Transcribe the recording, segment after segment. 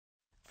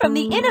From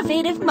the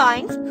innovative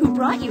minds who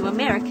brought you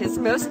America's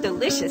most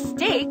delicious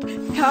steak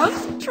comes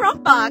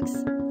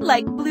TrumpBox.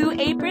 Like Blue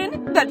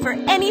Apron, but for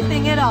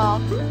anything at all.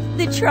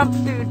 The Trump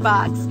Food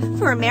Box,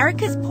 for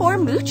America's poor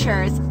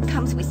moochers,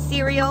 comes with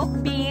cereal,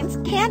 beans,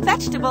 canned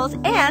vegetables,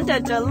 and a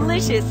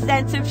delicious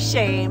sense of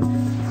shame.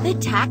 The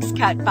Tax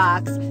Cut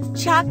Box,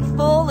 chock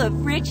full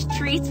of rich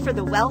treats for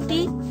the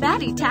wealthy,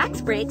 fatty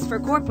tax breaks for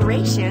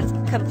corporations,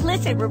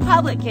 complicit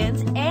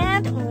Republicans,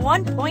 and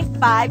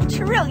 $1.5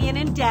 trillion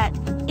in debt.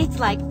 It's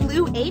like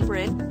Blue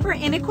Apron for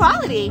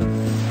inequality.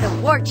 The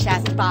War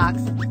Chest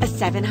Box, a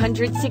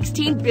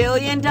 $716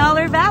 billion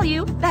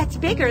value that's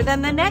bigger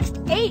than the next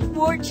 8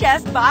 war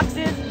chest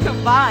boxes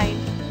combined.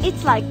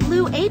 It's like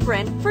Blue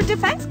Apron for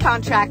defense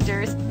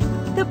contractors.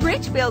 The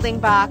Bridge Building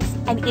Box,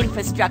 an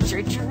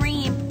infrastructure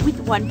dream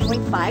with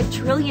 $1.5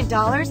 trillion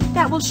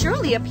that will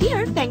surely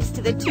appear thanks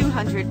to the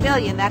 $200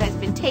 billion that has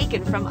been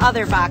taken from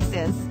other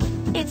boxes.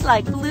 It's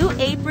like Blue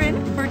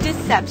Apron for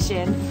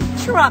deception.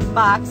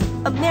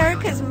 TrumpBox,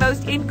 America's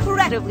most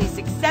incredibly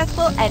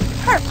successful and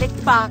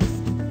perfect box.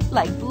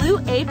 Like Blue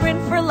Apron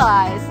for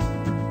lies.